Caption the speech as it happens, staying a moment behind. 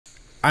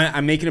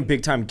I'm making a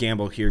big-time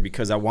gamble here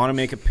because I want to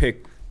make a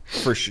pick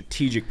for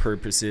strategic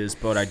purposes,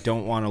 but I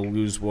don't want to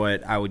lose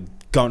what I would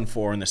gun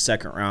for in the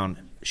second round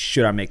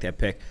should I make that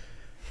pick.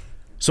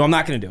 So I'm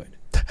not going to do it.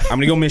 I'm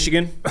going to go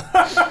Michigan.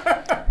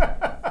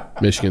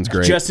 Michigan's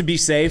great. Just to be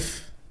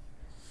safe.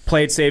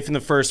 Play it safe in the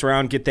first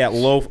round. Get that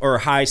low or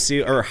high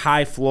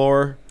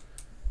floor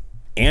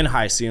and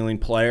high ceiling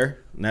player.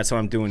 And that's what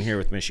I'm doing here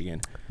with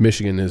Michigan.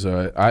 Michigan is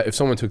if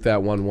someone took that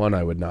 1-1,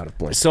 I would not have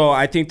blinked. So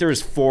I think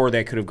there's 4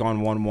 that could have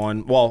gone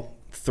 1-1. Well,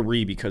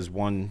 3 because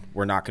 1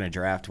 we're not going to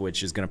draft,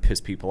 which is going to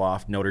piss people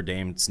off. Notre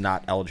Dame's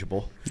not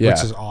eligible. Yeah.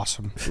 Which is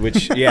awesome.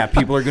 Which,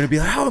 people are going to be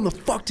like, how in the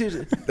fuck did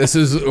it? This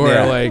is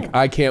where,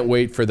 I can't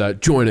wait for the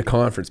join a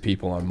conference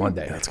people on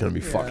Monday. That's going to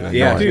be fucking annoying.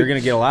 Yeah, you're going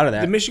to get a lot of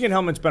that. The Michigan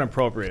helmet's been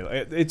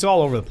appropriate. It's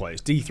all over the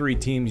place. D3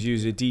 teams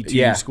use it.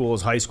 D2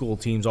 schools, high school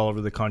teams all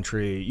over the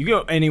country. You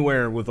go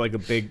anywhere with like a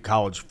big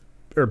college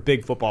or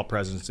big football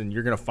presence, and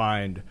you're going to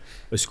find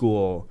a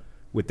school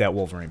with that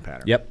Wolverine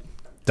pattern. Yep.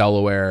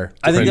 Delaware.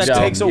 I think that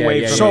takes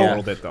away from it a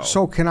little bit, though.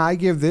 So can I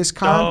give this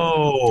con?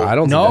 No. I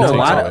don't think No,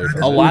 that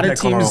a lot of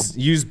teams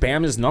use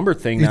Bama's number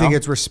thing You now. think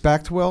it's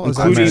respect, Will? Is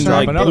that Including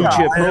what you're saying? blue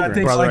chip I program.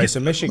 think Brother, Ice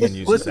of Michigan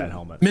uses that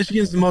helmet.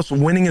 Michigan's the most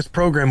winningest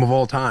program of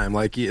all time.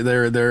 Like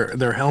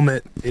their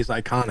helmet is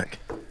iconic.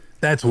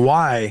 That's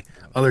why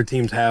other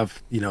teams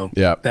have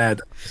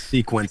that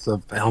sequence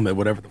of helmet,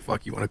 whatever the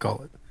fuck you want to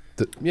call it.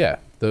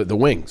 The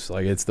wings,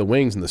 like it's the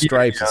wings and the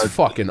stripes. It's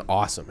fucking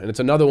awesome, and it's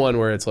another one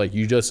where it's like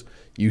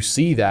you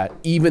see that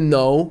even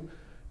though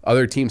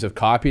other teams have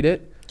copied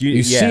it,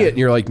 you see it and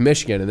you're like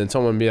Michigan, and then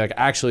someone would be like,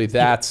 actually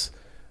that's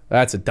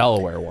a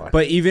Delaware one.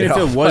 But even if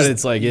it was,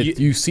 it's like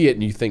you see it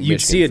and you think you'd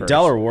Michigan see a first.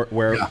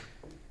 Delaware.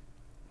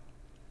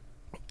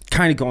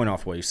 Kind of going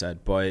off what you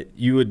said, but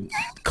you would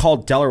call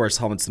Delaware's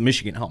helmets the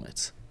Michigan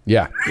helmets.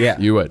 Yeah,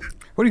 you would.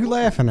 What are you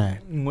laughing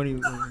at? What do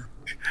you?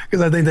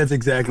 Because I think that's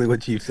exactly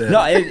what Chief said.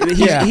 No,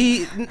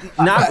 he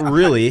not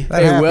really.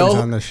 That happens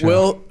on this show.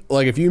 Will,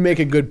 like if you make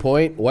a good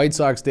point, White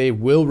Sox Dave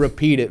will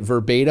repeat it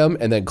verbatim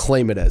and then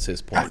claim it as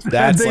his point.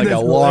 That's like a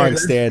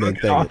long-standing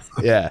thing.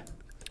 Awesome. Yeah.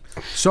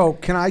 So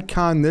can I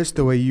con this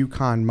the way you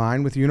con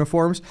mine with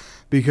uniforms?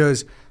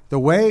 Because the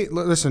way,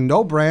 listen,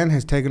 no brand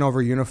has taken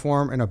over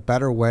uniform in a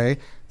better way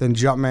than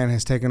Jumpman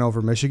has taken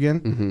over Michigan.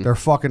 Mm-hmm. They're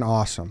fucking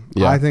awesome.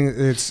 Yeah. I think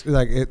it's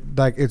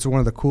it's one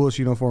of the coolest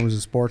uniforms in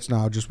sports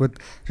now. Just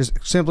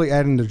simply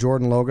adding the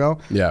Jordan logo.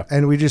 Yeah.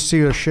 And we just see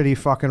a shitty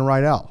fucking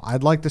right L.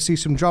 I'd like to see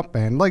some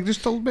Jumpman, like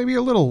just maybe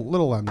a little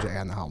MJ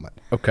on the helmet.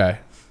 Okay.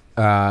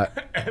 I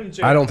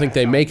don't think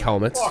they make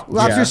helmets.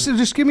 Well,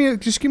 just give me a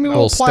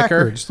little placard.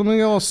 Sticker. Just give me a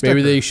little sticker.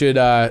 Maybe they should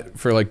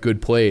for like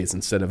good plays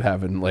instead of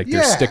having like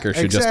their sticker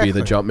should just be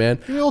the Jumpman.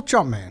 Give me a little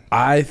Jumpman.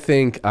 I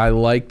think I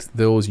liked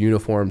those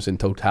uniforms in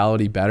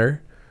totality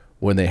better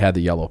when they had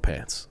the yellow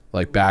pants,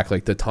 like back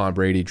like the Tom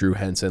Brady, Drew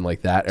Henson,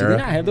 like that era. Do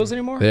they not have those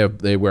anymore?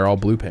 They wear all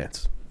blue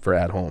pants for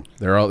at home.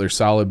 They're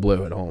solid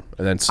blue at home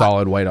and then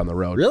solid white on the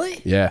road. Really?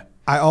 Yeah.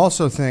 I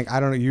also think, I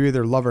don't know, you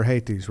either love or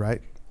hate these,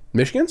 right?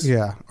 Michigan's?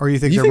 Yeah. Or you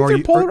think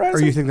they're polarizing?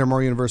 or you think they're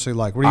more universally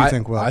liked? What do you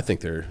think, Will? I think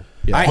they're.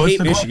 I Yeah.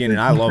 hate Michigan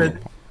and I love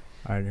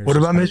them. What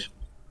about Michigan?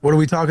 What are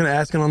we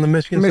asking on the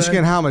Michigan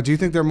Michigan side? helmet. Do you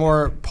think they're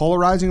more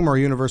polarizing or more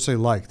universally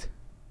liked?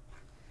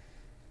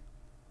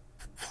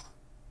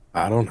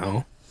 I don't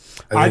know.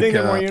 I think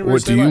they're more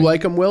universally do you liked.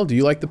 like them, Will? Do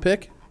you like the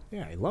pick?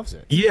 Yeah, he loves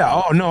it.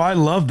 Yeah. Oh no, I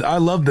love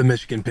the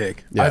Michigan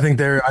pick. Yeah. I think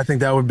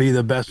that would be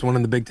the best one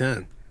in the Big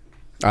Ten.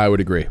 I would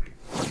agree.